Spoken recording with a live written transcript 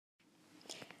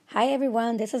Hi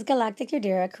everyone, this is Galactic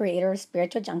Yadira, creator of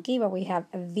Spiritual Junkie, where we have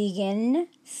vegan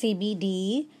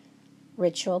CBD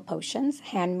ritual potions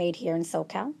handmade here in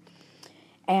SoCal.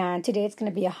 And today it's going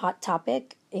to be a hot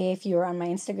topic. If you're on my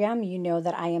Instagram, you know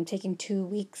that I am taking 2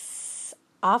 weeks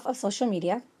off of social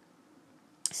media.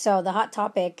 So the hot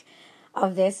topic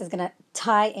of this is going to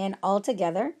tie in all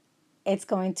together. It's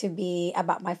going to be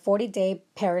about my 40-day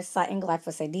parasite and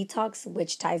glyphosate detox,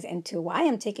 which ties into why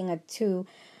I'm taking a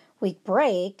 2-week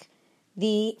break,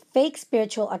 the fake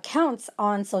spiritual accounts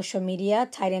on social media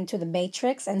tied into the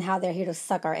matrix and how they're here to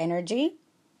suck our energy,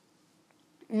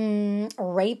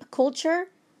 rape culture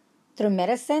through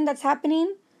medicine that's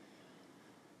happening.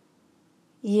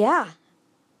 Yeah,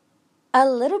 a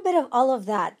little bit of all of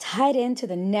that tied into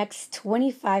the next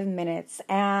 25 minutes.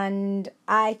 And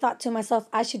I thought to myself,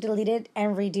 I should delete it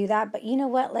and redo that. But you know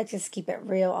what? Let's just keep it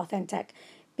real, authentic,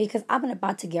 because I'm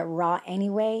about to get raw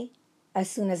anyway as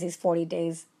soon as these 40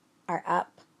 days are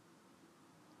up.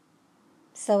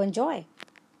 So enjoy.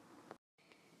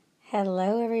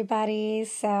 Hello, everybody.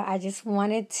 So I just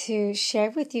wanted to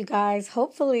share with you guys,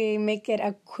 hopefully make it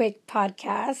a quick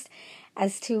podcast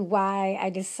as to why I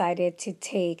decided to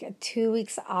take 2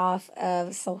 weeks off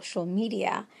of social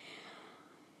media.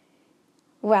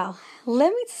 Well,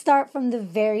 let me start from the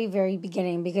very, very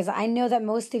beginning, because I know that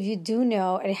most of you do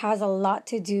know it has a lot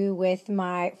to do with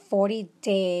my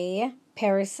 40-day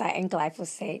parasite and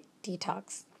glyphosate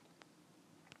detox.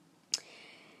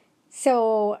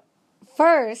 So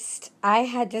first, I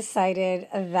had decided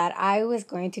that I was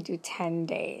going to do 10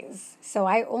 days. So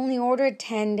I only ordered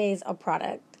 10 days of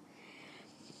product.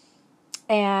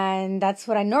 And that's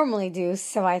what I normally do.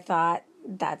 So I thought,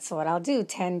 that's what I'll do,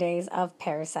 10 days of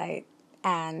parasite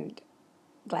and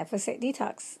glyphosate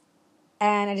detox.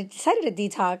 And I decided to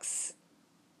detox.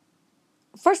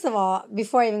 First of all,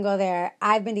 before I even go there,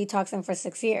 I've been detoxing for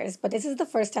 6 years. But this is the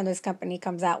first time this company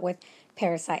comes out with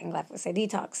parasite and glyphosate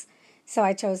detox. So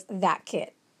I chose that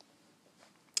kit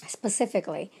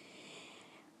specifically.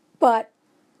 But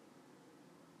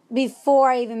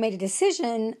before I even made a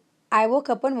decision, I woke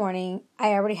up one morning. I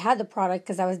already had the product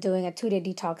because I was doing a 2-day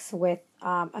detox with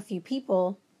a few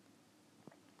people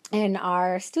in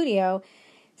our studio.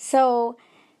 So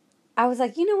I was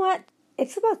like, you know what?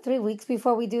 It's about 3 weeks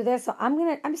before we do this, so I'm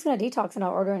just gonna detox and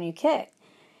I'll order a new kit.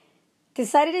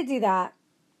 Decided to do that.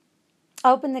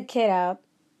 Opened the kit up.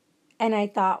 And I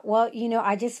thought, well,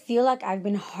 I just feel like I've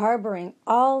been harboring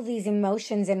all these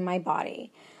emotions in my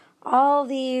body. All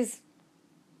these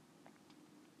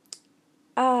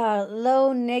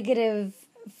low negative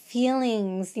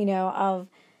feelings, of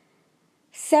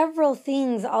several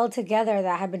things all together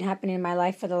that have been happening in my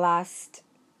life for the last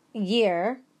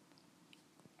year.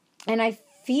 And I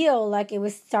feel like it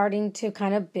was starting to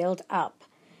kind of build up.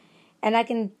 And I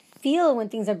can feel when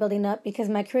things are building up because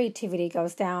my creativity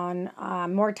goes down.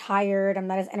 I'm more tired. I'm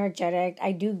not as energetic.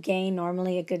 I do gain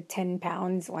normally a good 10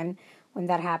 pounds when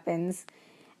that happens.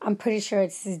 I'm pretty sure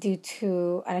it's due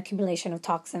to an accumulation of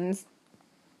toxins.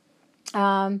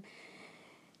 Everything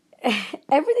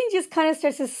just kind of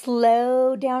starts to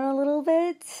slow down a little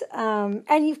bit. And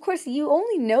of course, you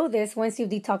only know this once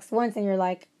you've detoxed once and you're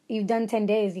like, you've done 10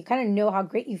 days. You kind of know how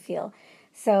great you feel.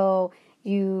 So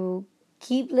you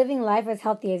keep living life as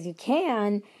healthy as you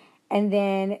can, and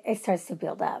then it starts to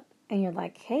build up. And you're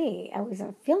like, hey, I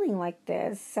wasn't feeling like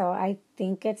this, so I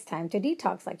think it's time to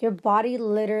detox. Like, your body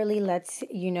literally lets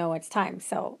you know it's time.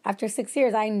 So after 6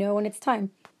 years, I know when it's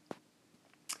time.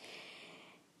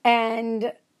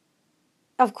 And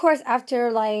of course,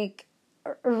 after like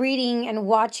reading and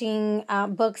watching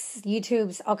books,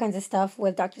 YouTubes, all kinds of stuff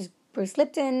with Dr. Bruce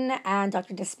Lipton and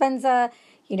Dr. Dispenza,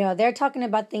 they're talking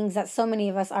about things that so many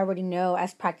of us already know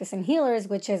as practicing healers,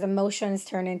 which is emotions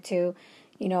turn into,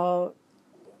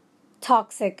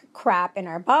 toxic crap in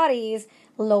our bodies,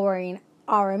 lowering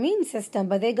our immune system.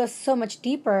 But they go so much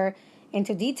deeper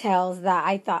into details that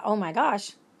I thought, oh my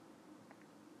gosh,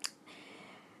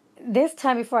 this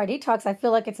time before I detox, I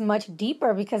feel like it's much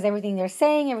deeper because everything they're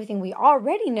saying, everything we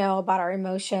already know about our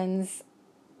emotions,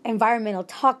 environmental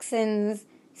toxins.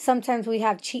 Sometimes we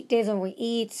have cheat days when we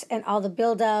eat and all the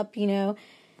buildup, that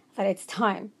it's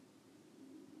time.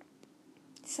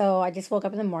 So I just woke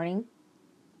up in the morning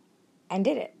and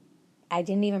did it. I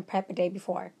didn't even prep a day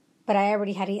before, but I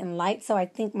already had eaten light, so I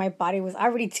think my body was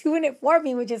already doing it for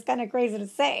me, which is kind of crazy to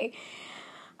say.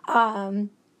 And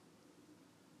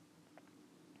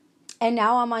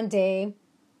now I'm on day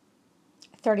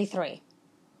 33.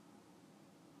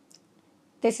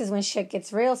 This is when shit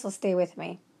gets real, so stay with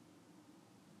me.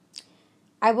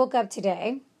 I woke up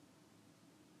today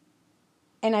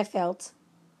and I felt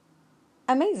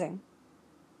amazing.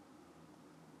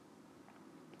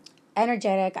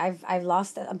 energetic. I've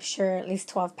lost, I'm sure, at least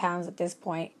 12 pounds at this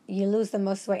point. You lose the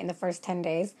most weight in the first 10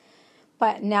 days.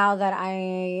 But now that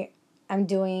I'm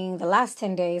doing the last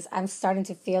 10 days, I'm starting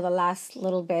to feel the last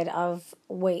little bit of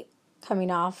weight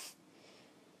coming off.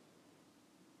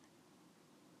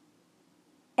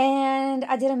 And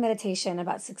I did a meditation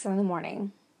about 6 in the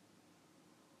morning.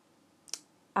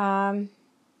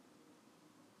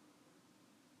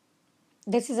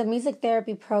 This is a music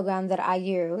therapy program that I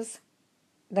use,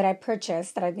 that I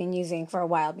purchased, that I've been using for a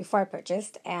while before I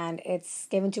purchased, and it's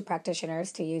given to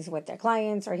practitioners to use with their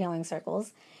clients or healing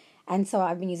circles. And so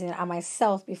I've been using it on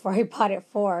myself before I bought it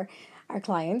for our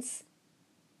clients.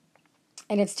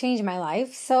 And it's changed my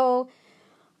life. So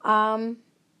I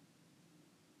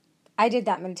did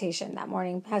that meditation that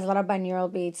morning. It has a lot of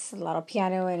binaural beats, a lot of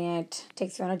piano in it,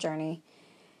 takes you on a journey.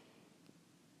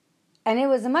 And it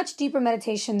was a much deeper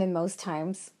meditation than most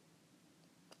times.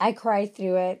 I cried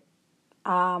through it.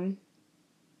 I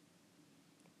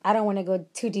don't want to go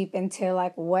too deep into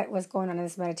like what was going on in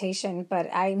this meditation,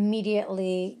 but I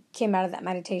immediately came out of that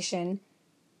meditation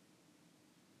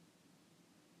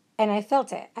and I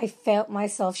felt it. I felt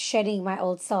myself shedding my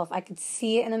old self. I could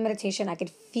see it in the meditation. I could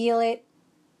feel it.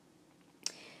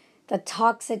 The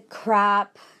toxic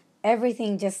crap,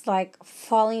 everything just like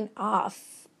falling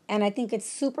off. And I think it's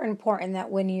super important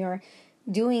that when you're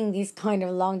doing these kind of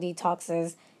long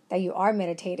detoxes, that you are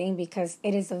meditating, because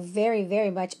it is a very,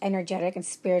 very much energetic and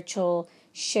spiritual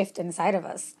shift inside of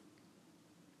us.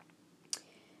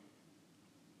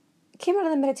 I came out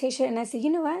of the meditation and I said, you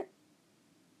know what?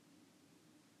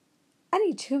 I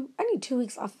need 2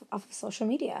 weeks off of social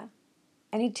media.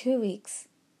 I need 2 weeks.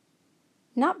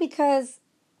 Not because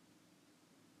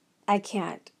I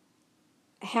can't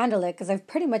handle it, because I've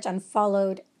pretty much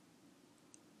unfollowed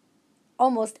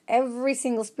almost every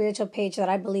single spiritual page that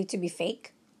I believe to be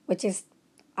fake, which is,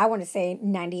 I want to say,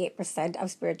 98% of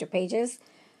spiritual pages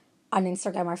on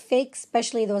Instagram are fake,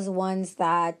 especially those ones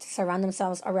that surround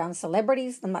themselves around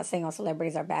celebrities. I'm not saying all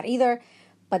celebrities are bad either,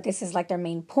 but this is like their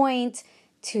main point,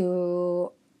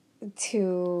 to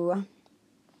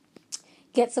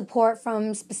get support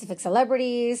from specific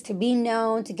celebrities, to be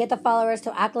known, to get the followers,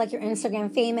 to act like you're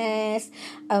Instagram famous.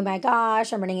 Oh my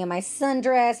gosh, I'm running in my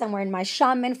sundress, I'm wearing my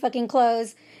shaman fucking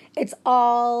clothes. It's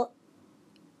all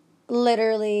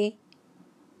literally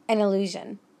an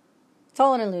illusion. It's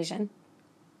all an illusion.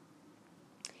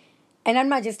 And I'm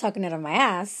not just talking out of my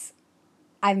ass.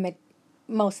 I've met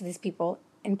most of these people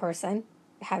in person,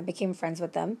 have become friends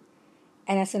with them.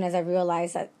 And as soon as I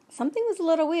realized that something was a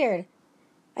little weird,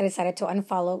 I decided to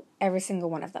unfollow every single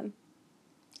one of them,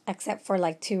 except for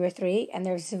like 2 or 3. And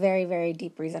there's a very, very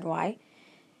deep reason why.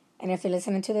 And if you're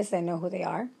listening to this, they know who they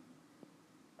are.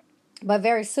 But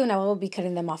very soon I will be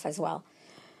cutting them off as well.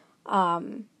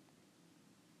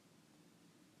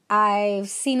 I've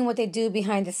seen what they do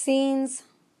behind the scenes.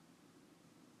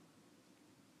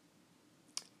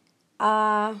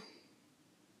 I'm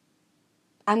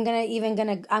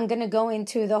gonna go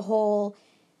into the whole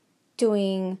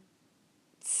doing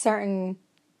certain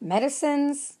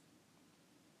medicines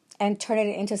and turning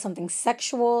it into something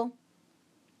sexual,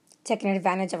 taking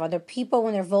advantage of other people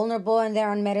when they're vulnerable and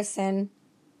they're on medicine.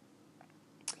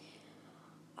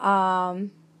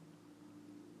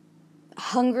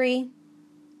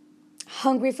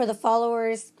 Hungry for the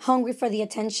followers, hungry for the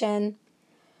attention,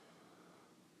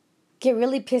 get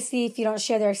really pissy if you don't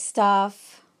share their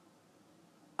stuff,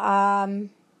 try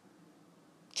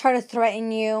to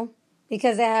threaten you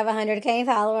because they have 100K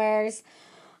followers,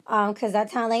 because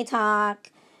that's how they talk.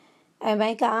 Oh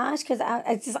my gosh, because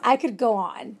I could go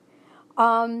on.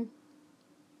 And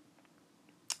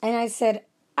I said,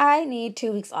 I need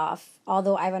 2 weeks off.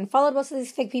 Although I've unfollowed most of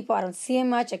these fake people, I don't see them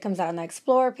much. It comes out on the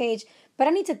Explorer page. But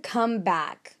I need to come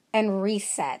back and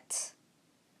reset.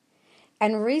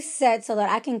 And reset so that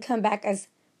I can come back as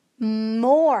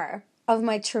more of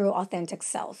my true, authentic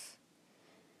self.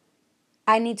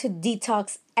 I need to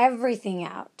detox everything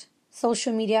out,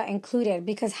 social media included,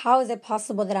 because how is it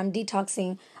possible that I'm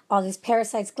detoxing all these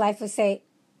parasites, glyphosate?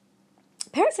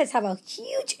 Parasites have a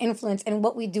huge influence in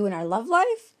what we do in our love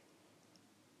life,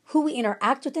 who we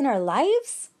interact with in our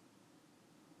lives,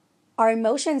 our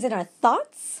emotions and our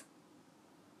thoughts.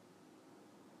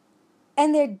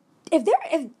 And if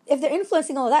they're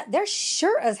influencing all of that, they're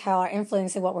sure as hell are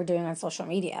influencing what we're doing on social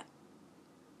media.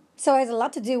 So it has a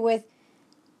lot to do with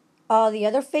all the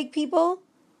other fake people.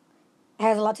 It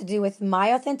has a lot to do with my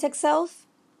authentic self.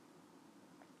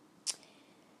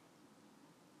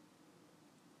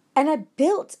 And I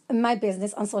built my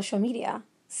business on social media.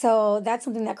 So that's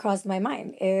something that crossed my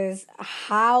mind, is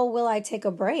how will I take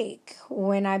a break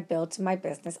when I built my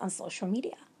business on social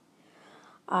media?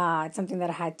 It's something that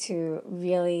I had to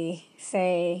really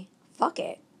say, fuck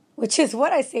it, which is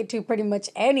what I say to pretty much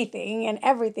anything and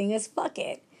everything is fuck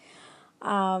it.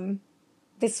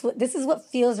 This is what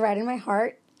feels right in my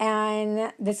heart,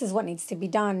 and this is what needs to be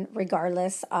done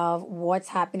regardless of what's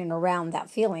happening around that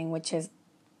feeling, which is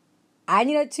I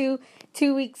needed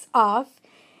 2 weeks off.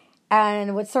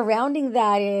 And what's surrounding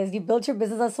that is you built your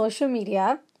business on social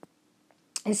media.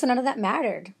 And so none of that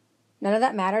mattered. None of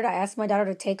that mattered. I asked my daughter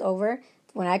to take over.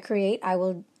 When I create, I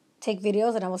will take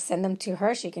videos and I will send them to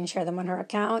her. She can share them on her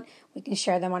account. We can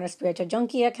share them on her Spiritual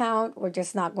Junkie account. We're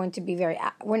just not going to be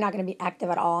we're not going to be active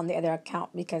at all on the other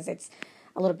account because it's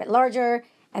a little bit larger.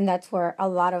 And that's where a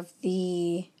lot of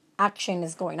the action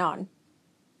is going on.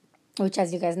 Which,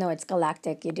 as you guys know, it's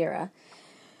Galactic Yadira.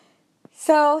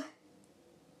 So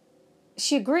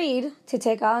she agreed to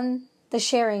take on the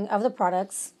sharing of the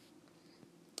products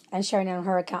and sharing it on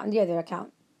her account and the other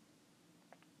account.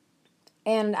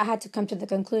 And I had to come to the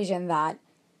conclusion that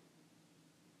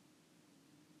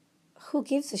who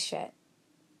gives a shit?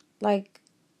 Like,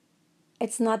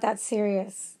 it's not that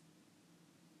serious.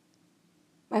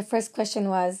 My first question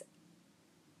was,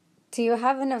 do you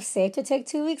have enough saved to take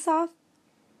 2 weeks off?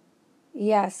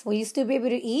 Yes. Will you still be able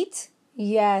to eat?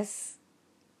 Yes.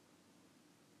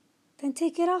 Then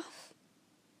take it off.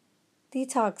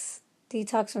 Detox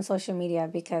from social media,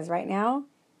 because right now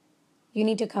you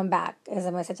need to come back as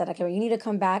a message that I carry. You need to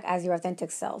come back as your authentic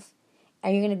self,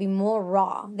 and you're going to be more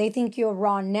raw. They think you're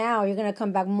raw now. You're going to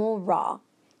come back more raw.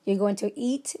 You're going to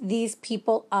eat these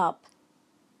people up,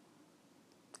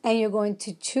 and you're going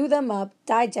to chew them up,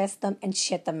 digest them, and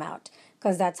shit them out,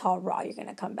 because that's how raw you're going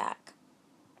to come back.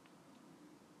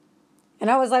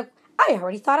 And I was like, I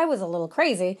already thought I was a little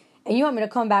crazy. And you want me to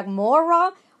come back more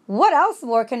raw? What else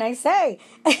more can I say?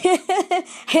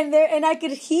 and I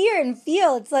could hear and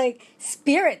feel, it's like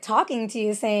spirit talking to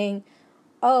you saying,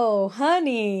 oh,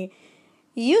 honey,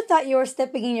 you thought you were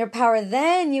stepping in your power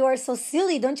then. You are so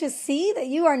silly. Don't you see that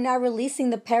you are now releasing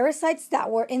the parasites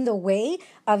that were in the way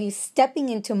of you stepping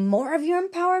into more of your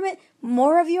empowerment,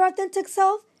 more of your authentic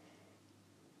self?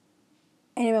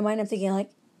 And in my mind, I'm thinking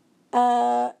like,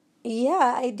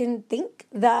 yeah, I didn't think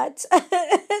that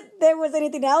there was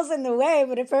anything else in the way,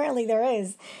 but apparently there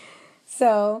is.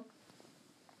 So,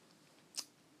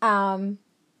 I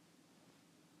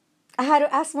had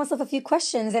to ask myself a few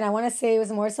questions, and I want to say it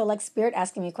was more so like spirit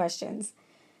asking me questions.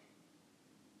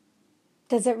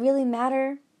 Does it really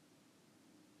matter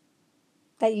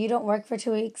that you don't work for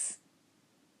 2 weeks?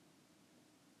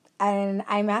 And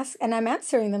I'm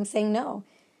answering them saying no.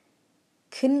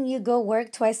 Couldn't you go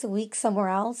work twice a week somewhere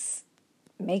else,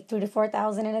 make 3,000 to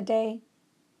 4,000 in a day,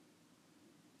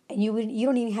 and you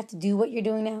don't even have to do what you're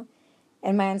doing now?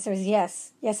 And my answer is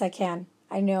yes. Yes, I can.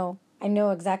 I know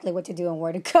exactly what to do and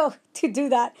where to go to do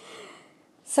that.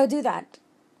 So do that,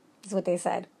 is what they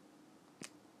said.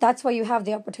 That's why you have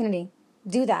the opportunity.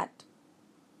 Do that.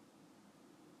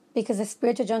 Because if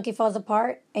Spiritual Junkie falls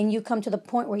apart and you come to the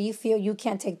point where you feel you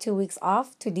can't take 2 weeks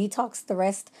off to detox the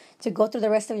rest, to go through the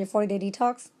rest of your 40-day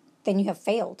detox, then you have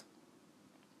failed.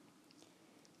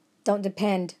 Don't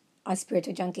depend on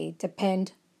Spiritual Junkie.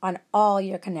 Depend on all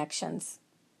your connections.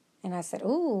 And I said,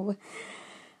 ooh,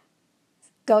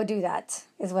 go do that,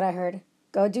 is what I heard.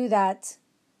 Go do that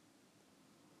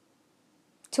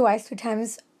 3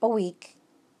 times a week.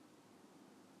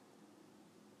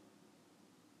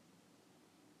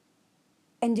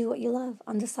 And do what you love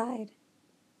on the side.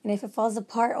 And if it falls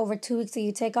apart over 2 weeks that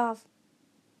you take off,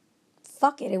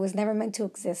 fuck it. It was never meant to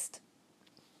exist.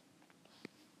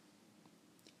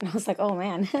 And I was like, oh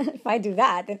man, if I do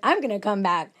that, then I'm going to come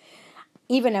back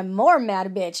even a more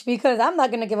mad bitch, because I'm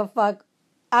not going to give a fuck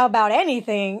about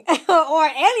anything or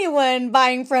anyone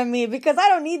buying from me, because I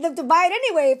don't need them to buy it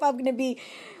anyway if I'm going to be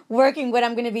working what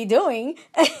I'm going to be doing.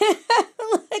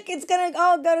 Like, it's going to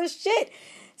all go to shit.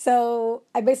 So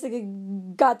I basically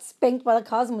got spanked by the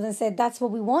cosmos and said, that's what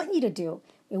we want you to do.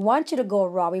 We want you to go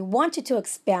raw. We want you to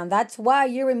expand. That's why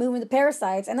you're removing the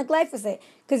parasites and the glyphosate,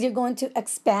 because you're going to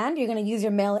expand. You're going to use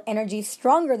your male energy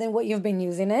stronger than what you've been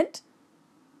using it.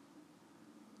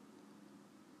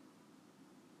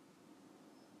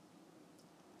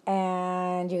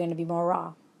 And you're going to be more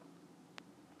raw.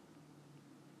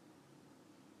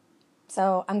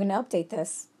 So I'm going to update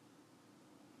this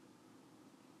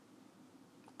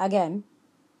again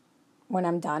when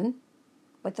I'm done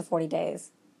with the 40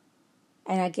 days.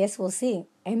 And I guess we'll see.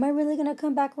 Am I really going to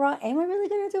come back raw? Am I really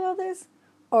going to do all this?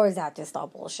 Or is that just all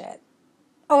bullshit?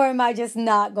 Or am I just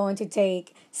not going to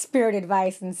take spirit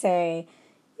advice and say,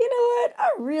 you know what? I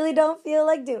really don't feel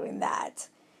like doing that.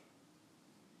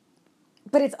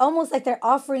 But it's almost like they're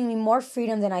offering me more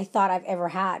freedom than I thought I've ever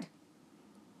had.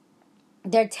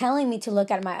 they're telling me to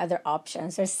look at my other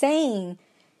options. They're saying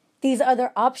these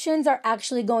other options are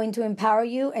actually going to empower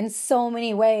you in so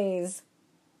many ways.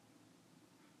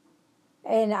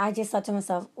 And I just thought to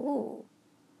myself, ooh,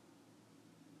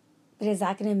 but is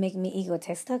that going to make me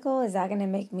egotistical? Is that going to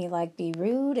make me like be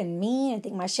rude and mean and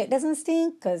think my shit doesn't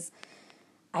stink? Because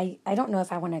I don't know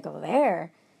if I want to go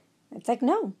there. It's like,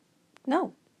 no.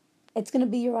 It's going to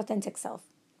be your authentic self.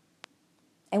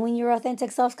 And when your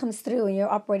authentic self comes through and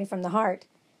you're operating from the heart,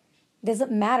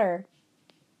 doesn't matter.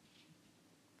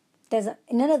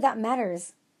 None of that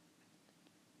matters.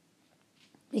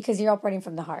 Because you're operating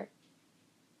from the heart.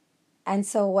 And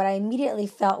so what I immediately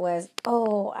felt was,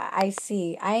 oh, I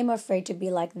see. I am afraid to be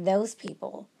like those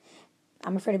people.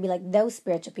 I'm afraid to be like those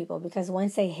spiritual people. Because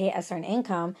once they hit a certain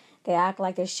income, they act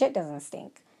like their shit doesn't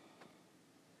stink.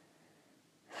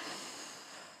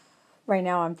 Right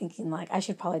now I'm thinking like I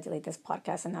should probably delete this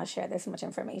podcast and not share this much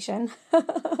information.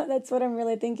 That's what I'm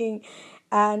really thinking.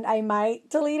 And I might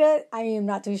delete it. I am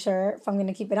not too sure if I'm going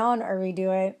to keep it on or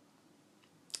redo it.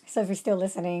 So if you're still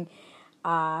listening,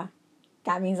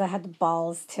 that means I had the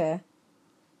balls to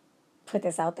put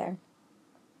this out there.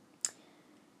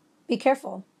 Be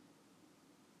careful.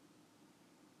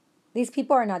 These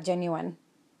people are not genuine,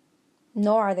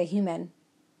 nor are they human.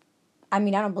 I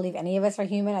mean, I don't believe any of us are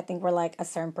human. I think we're like a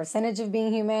certain percentage of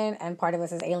being human, and part of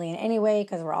us is alien anyway,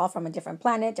 because we're all from a different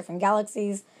planet, different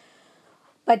galaxies.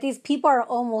 But these people are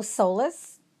almost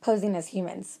soulless, posing as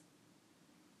humans.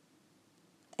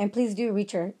 And please do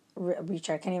research,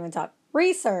 can't even talk,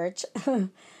 research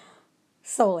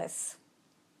soulless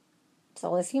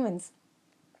humans.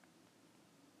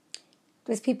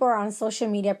 These people are on social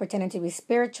media pretending to be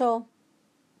spiritual,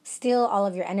 steal all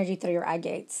of your energy through your eye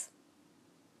gates.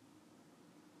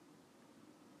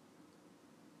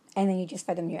 And then you just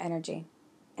fed them your energy.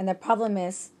 And the problem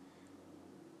is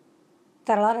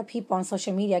that a lot of people on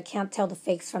social media can't tell the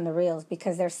fakes from the reals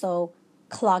because they're so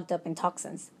clogged up in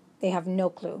toxins. They have no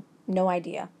clue, no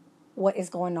idea what is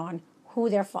going on, who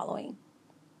they're following.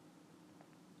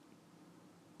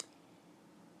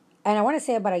 And I want to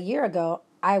say about a year ago,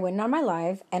 I went on my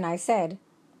live and I said,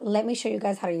 let me show you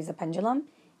guys how to use a pendulum.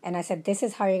 And I said, this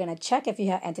is how you're going to check if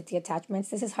you have entity attachments.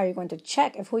 This is how you're going to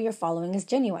check if who you're following is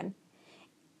genuine.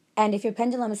 And if your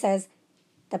pendulum says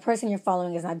the person you're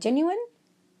following is not genuine,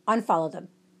 unfollow them.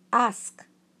 Ask.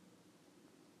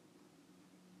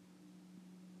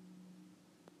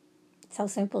 It's how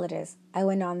simple it is. I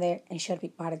went on there and showed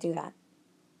people how to do that.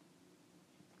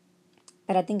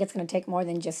 But I think it's going to take more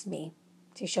than just me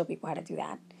to show people how to do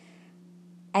that.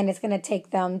 And it's going to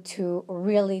take them to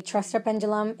really trust their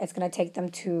pendulum. It's going to take them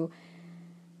to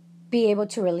be able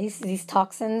to release these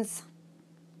toxins,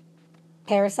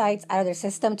 parasites out of their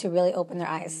system to really open their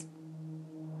eyes.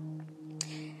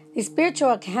 These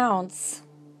spiritual accounts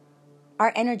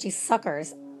are energy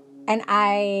suckers. And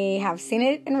I have seen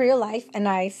it in real life and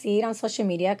I see it on social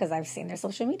media because I've seen their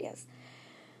social medias.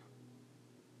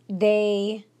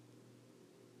 They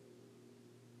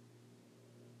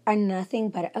are nothing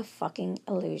but a fucking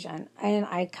illusion. And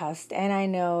I cussed. And I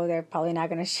know they're probably not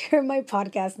going to share my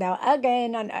podcast now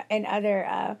again in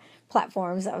other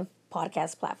platforms of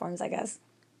podcast platforms, I guess.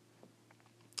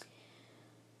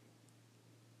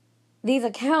 These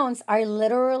accounts are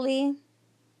literally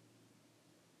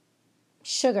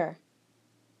sugar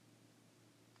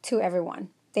to everyone.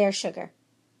 They are sugar.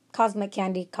 Cosmic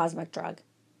candy, cosmic drug.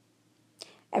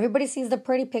 Everybody sees the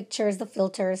pretty pictures, the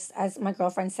filters, as my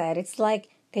girlfriend said. It's like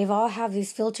they've all have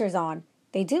these filters on.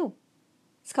 They do.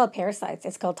 It's called parasites.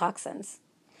 It's called toxins.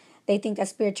 They think that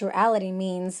spirituality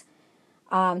means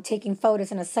taking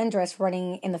photos in a sundress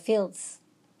running in the fields.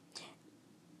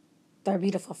 They're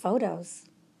beautiful photos.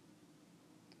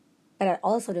 But it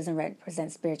also doesn't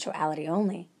represent spirituality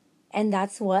only. And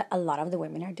that's what a lot of the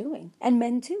women are doing. And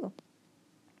men too.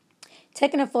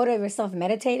 Taking a photo of yourself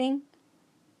meditating.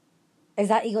 Is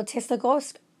that egotistical?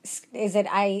 Is it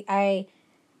I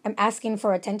am asking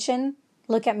for attention?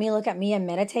 Look at me, I'm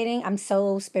meditating. I'm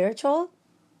so spiritual.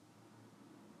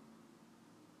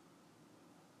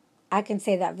 I can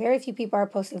say that very few people are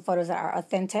posting photos that are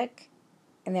authentic.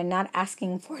 And they're not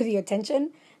asking for the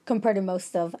attention compared to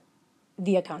most of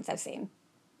the accounts I've seen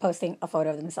posting a photo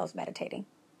of themselves meditating.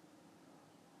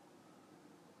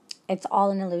 It's all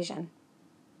an illusion.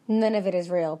 None of it is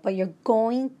real, but you're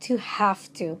going to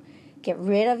have to get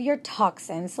rid of your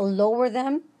toxins, lower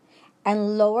them,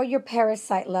 and lower your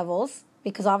parasite levels,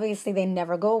 because obviously they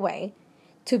never go away,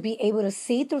 to be able to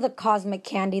see through the cosmic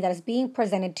candy that is being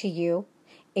presented to you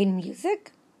in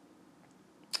music,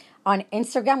 on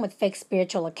Instagram with fake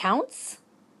spiritual accounts,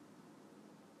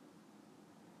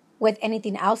 with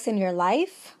anything else in your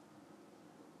life.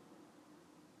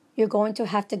 you're going to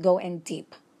have to go in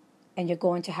deep, and you're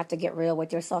going to have to get real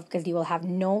with yourself, because you will have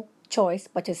no choice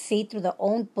but to see through the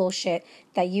own bullshit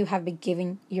that you have been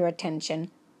giving your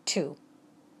attention to.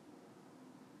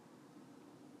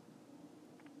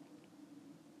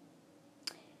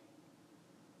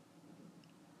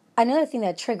 Another thing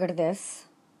that triggered this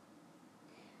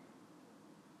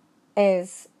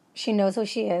is she knows who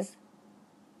she is.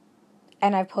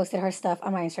 And I've posted her stuff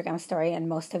on my Instagram story, and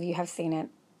most of you have seen it,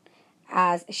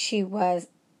 as she was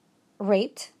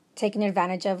raped, taken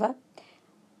advantage of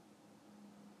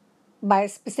by a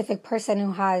specific person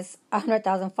who has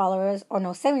 100,000 followers, or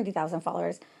no, 70,000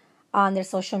 followers on their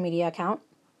social media account.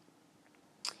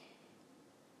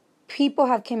 People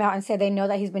have came out and said they know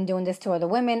that he's been doing this to other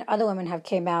women. Other women have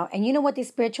came out. And you know what these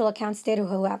spiritual accounts did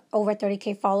who have over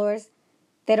 30K followers?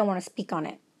 They don't want to speak on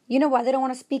it. You know why they don't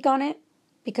want to speak on it?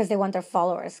 Because they want their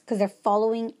followers. Because their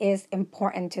following is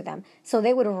important to them. So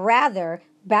they would rather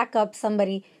back up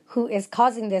somebody who is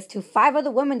causing this to 5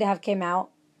 other women that have came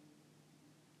out.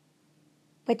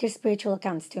 But their spiritual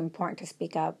account's too important to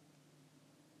speak up.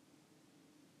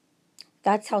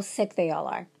 That's how sick they all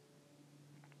are.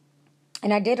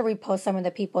 And I did repost some of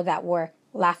the people that were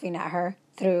laughing at her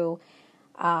through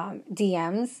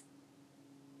DMs.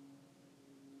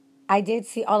 I did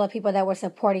see all the people that were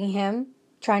supporting him,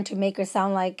 trying to make her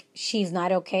sound like she's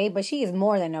not okay, but she is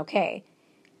more than okay.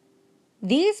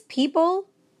 These people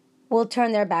will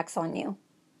turn their backs on you.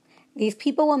 These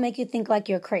people will make you think like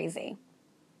you're crazy.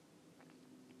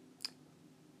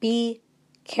 Be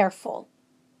careful.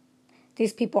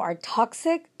 These people are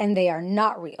toxic and they are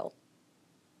not real.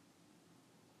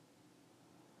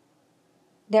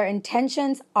 Their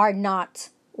intentions are not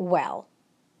well.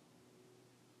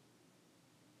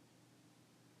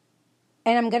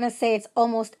 And I'm going to say it's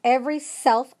almost every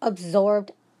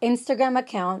self-absorbed Instagram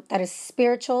account that is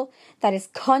spiritual, that is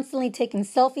constantly taking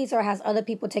selfies or has other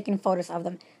people taking photos of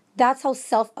them. That's how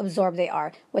self-absorbed they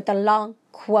are, with a long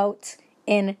quote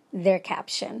in their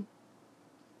caption.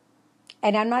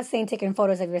 And I'm not saying taking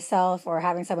photos of yourself or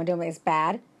having someone doing it is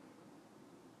bad.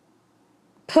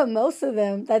 But most of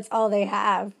them, that's all they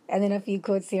have. And then a few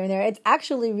quotes here and there. It's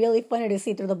actually really funny to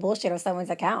see through the bullshit of someone's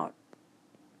account.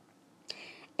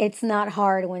 It's not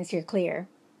hard once you're clear.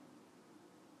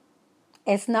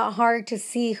 It's not hard to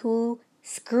see who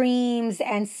screams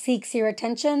and seeks your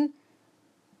attention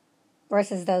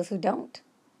versus those who don't.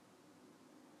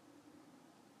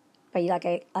 But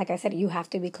like I said, you have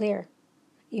to be clear.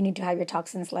 You need to have your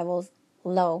toxins levels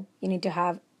low. You need to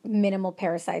have minimal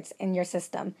parasites in your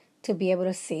system to be able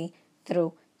to see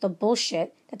through the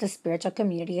bullshit that the spiritual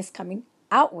community is coming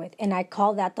out with. And I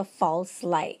call that the false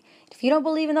light. If you don't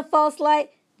believe in the false light,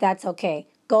 that's okay.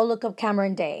 Go look up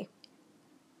Cameron Day.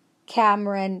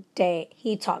 Cameron Day.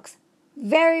 He talks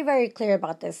very, very clear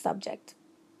about this subject.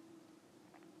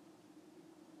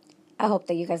 I hope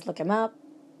that you guys look him up.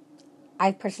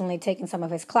 I've personally taken some of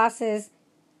his classes.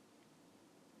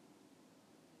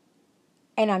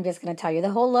 And I'm just going to tell you,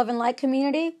 the whole love and light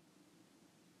community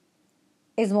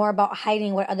is more about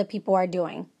hiding what other people are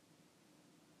doing.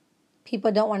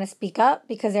 People don't want to speak up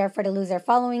because they're afraid to lose their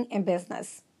following in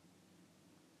business.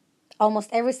 Almost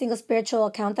every single spiritual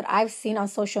account that I've seen on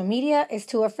social media is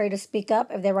too afraid to speak up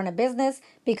if they run a business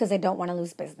because they don't want to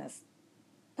lose business.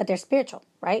 But they're spiritual,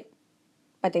 right?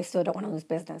 But they still don't want to lose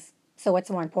business. So what's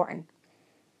more important?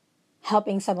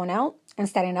 Helping someone out and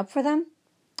standing up for them,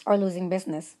 or losing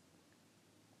business?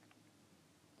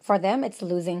 For them, it's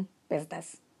losing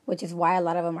business, which is why a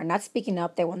lot of them are not speaking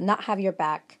up. They will not have your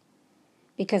back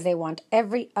because they want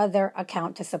every other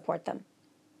account to support them.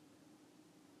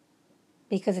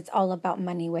 Because it's all about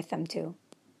money with them too.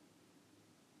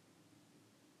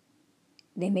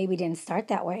 They maybe didn't start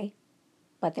that way,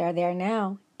 but they're there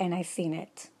now, and I've seen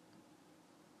it.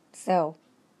 So,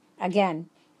 again,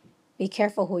 be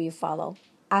careful who you follow.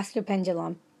 Ask your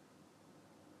pendulum.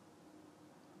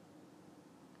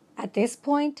 At this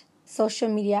point, social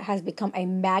media has become a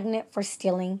magnet for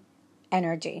stealing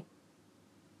energy.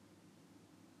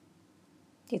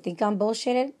 Do you think I'm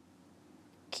bullshitted?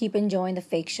 Keep enjoying the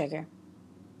fake sugar.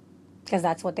 Because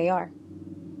that's what they are.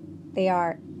 They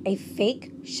are a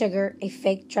fake sugar, a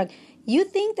fake drug. You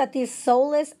think that these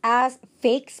soulless ass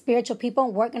fake spiritual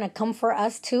people weren't going to come for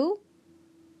us too?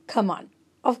 Come on.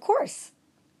 Of course.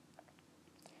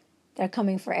 They're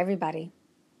coming for everybody.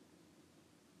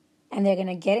 And they're going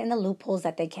to get in the loopholes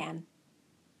that they can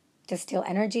to steal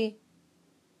energy.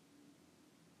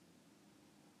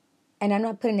 And I'm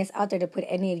not putting this out there to put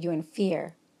any of you in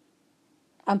fear.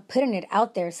 I'm putting it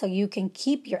out there so you can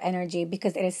keep your energy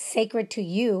because it is sacred to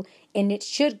you and it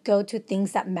should go to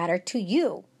things that matter to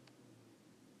you.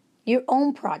 your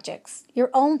own projects, your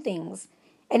own things.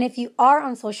 And if you are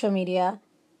on social media,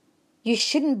 you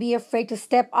shouldn't be afraid to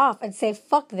step off and say,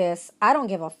 fuck this, I don't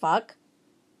give a fuck.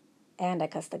 And I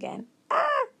cussed again.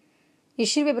 You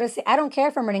should be able to say, I don't care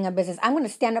if I'm running a business. I'm going to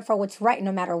stand up for what's right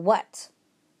no matter what.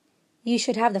 You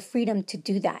should have the freedom to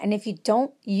do that. And if you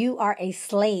don't, you are a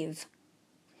slave.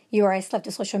 You are a slave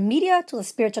to social media, to the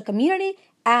spiritual community,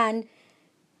 and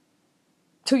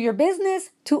to your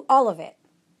business, to all of it.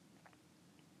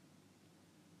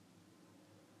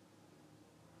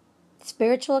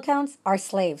 Spiritual accounts are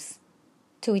slaves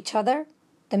to each other,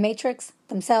 the matrix,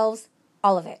 themselves,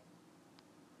 all of it.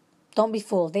 Don't be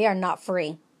fooled. They are not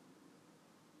free.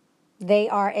 They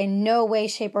are in no way,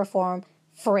 shape, or form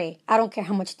free. I don't care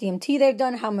how much DMT they've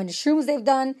done, how many shrooms they've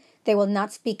done. They will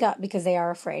not speak up because they are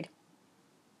afraid.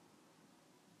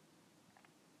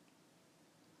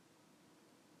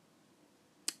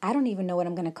 I don't even know what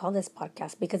I'm going to call this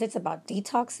podcast because it's about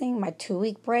detoxing, my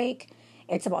 2-week break.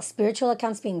 It's about spiritual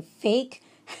accounts being fake.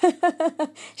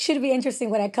 Should be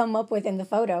interesting what I come up with in the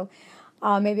photo.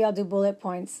 Maybe I'll do bullet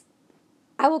points.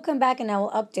 I will come back and I will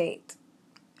update.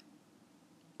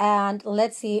 And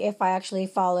let's see if I actually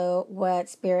follow what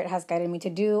Spirit has guided me to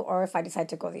do or if I decide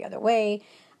to go the other way.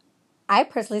 I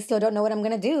personally still don't know what I'm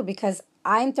going to do because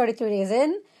I'm 33 days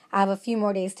in. I have a few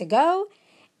more days to go.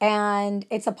 And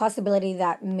it's a possibility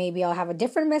that maybe I'll have a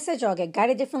different message or I'll get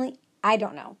guided differently. I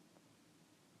don't know.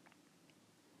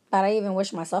 But I even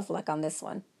wish myself luck on this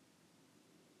one.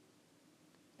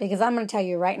 Because I'm going to tell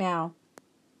you right now,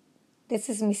 this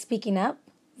is me speaking up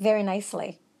very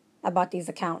nicely about these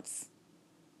accounts.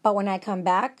 But when I come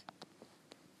back,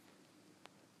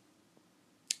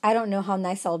 I don't know how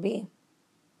nice I'll be.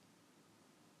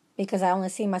 Because I only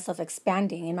see myself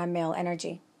expanding in my male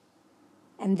energy.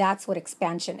 And that's what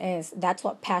expansion is. That's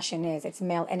what passion is. It's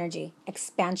male energy,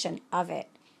 expansion of it.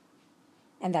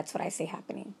 And that's what I see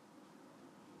happening.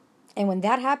 And when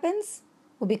that happens,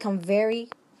 we become very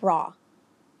raw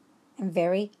and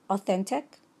very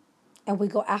authentic. And we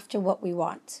go after what we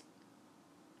want.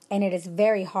 And it is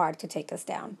very hard to take us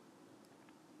down.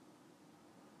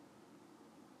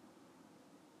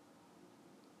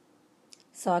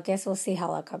 So I guess we'll see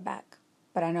how I'll come back.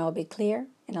 But I know I'll be clear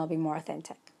and I'll be more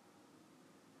authentic.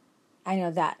 I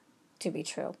know that to be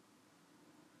true.